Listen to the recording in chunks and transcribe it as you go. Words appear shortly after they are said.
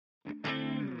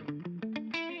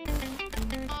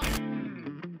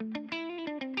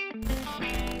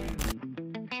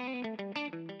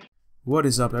What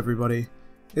is up, everybody?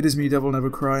 It is me,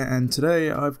 DevilNeverCry, and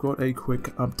today I've got a quick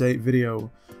update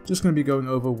video. Just going to be going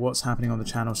over what's happening on the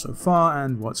channel so far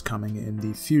and what's coming in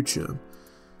the future.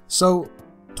 So,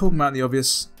 talking about the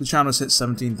obvious, the channel's hit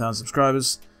 17,000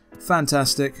 subscribers.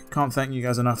 Fantastic, can't thank you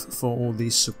guys enough for all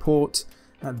the support.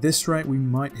 At this rate, we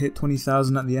might hit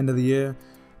 20,000 at the end of the year,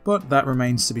 but that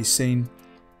remains to be seen.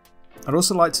 I'd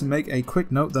also like to make a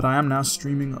quick note that I am now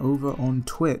streaming over on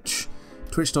Twitch.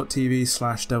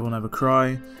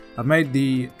 Twitch.tv/DevilNeverCry. I've made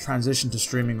the transition to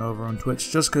streaming over on Twitch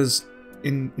just because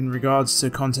in regards to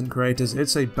content creators,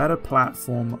 it's a better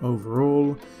platform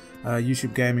overall.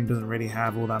 YouTube Gaming doesn't really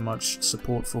have all that much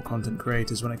support for content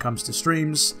creators when it comes to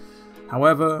streams.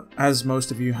 However, as most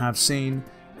of you have seen,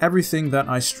 everything that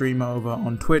I stream over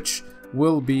on Twitch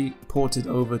will be ported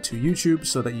over to YouTube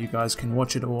so that you guys can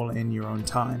watch it all in your own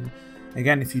time.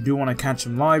 Again, if you do want to catch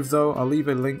them live though, I'll leave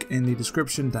a link in the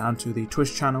description down to the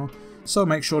Twitch channel, so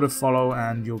make sure to follow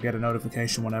and you'll get a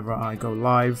notification whenever I go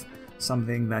live,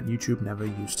 something that YouTube never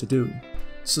used to do.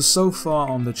 So far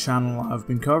on the channel I've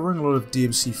been covering a lot of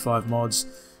DMC5 mods,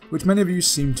 which many of you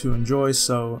seem to enjoy,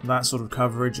 so that sort of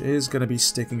coverage is going to be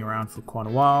sticking around for quite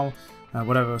a while.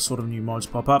 Whatever sort of new mods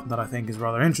pop up that I think is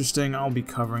rather interesting, I'll be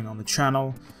covering on the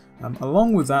channel.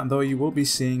 Along with that though, you will be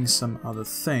seeing some other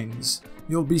things.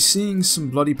 You'll be seeing some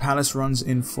Bloody Palace runs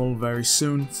in full very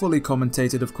soon, fully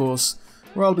commentated of course,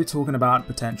 where I'll be talking about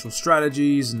potential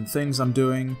strategies and things I'm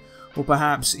doing, or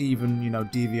perhaps even,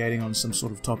 deviating on some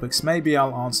sort of topics. Maybe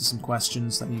I'll answer some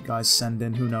questions that you guys send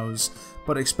in, who knows,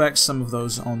 but expect some of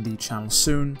those on the channel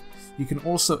soon. You can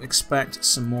also expect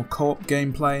some more co-op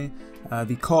gameplay.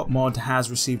 The co-op mod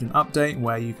has received an update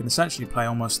where you can essentially play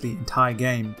almost the entire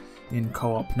game in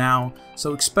co-op now,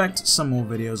 so expect some more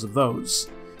videos of those.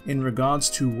 In regards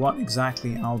to what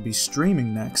exactly I'll be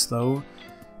streaming next though,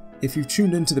 if you've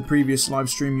tuned into the previous live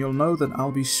stream, you'll know that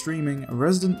I'll be streaming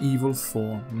Resident Evil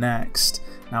 4 next.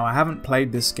 Now, I haven't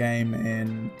played this game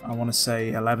in, I want to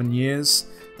say, 11 years.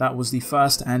 That was the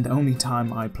first and only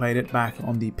time I played it back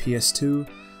on the PS2,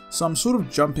 so I'm sort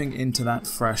of jumping into that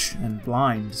fresh and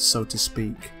blind, so to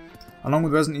speak. Along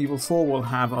with Resident Evil 4, we'll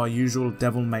have our usual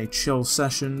Devil May Chill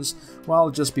sessions, where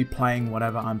I'll just be playing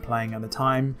whatever I'm playing at the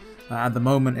time. At the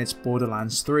moment it's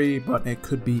Borderlands 3, but it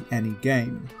could be any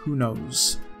game, who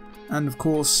knows. And of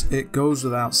course, it goes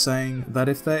without saying that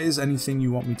if there is anything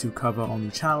you want me to cover on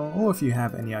the channel, or if you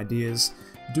have any ideas,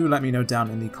 do let me know down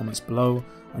in the comments below.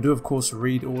 I do of course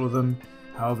read all of them,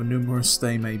 however numerous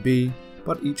they may be,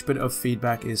 but each bit of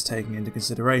feedback is taken into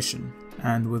consideration.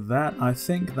 And with that, I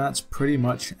think that's pretty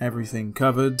much everything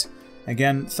covered.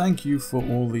 Again, thank you for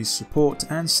all the support,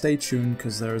 and stay tuned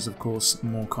because there is of course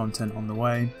more content on the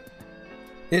way.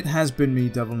 It has been me,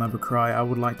 DevilNeverCry. I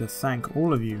would like to thank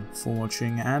all of you for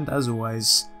watching, and as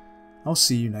always, I'll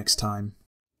see you next time.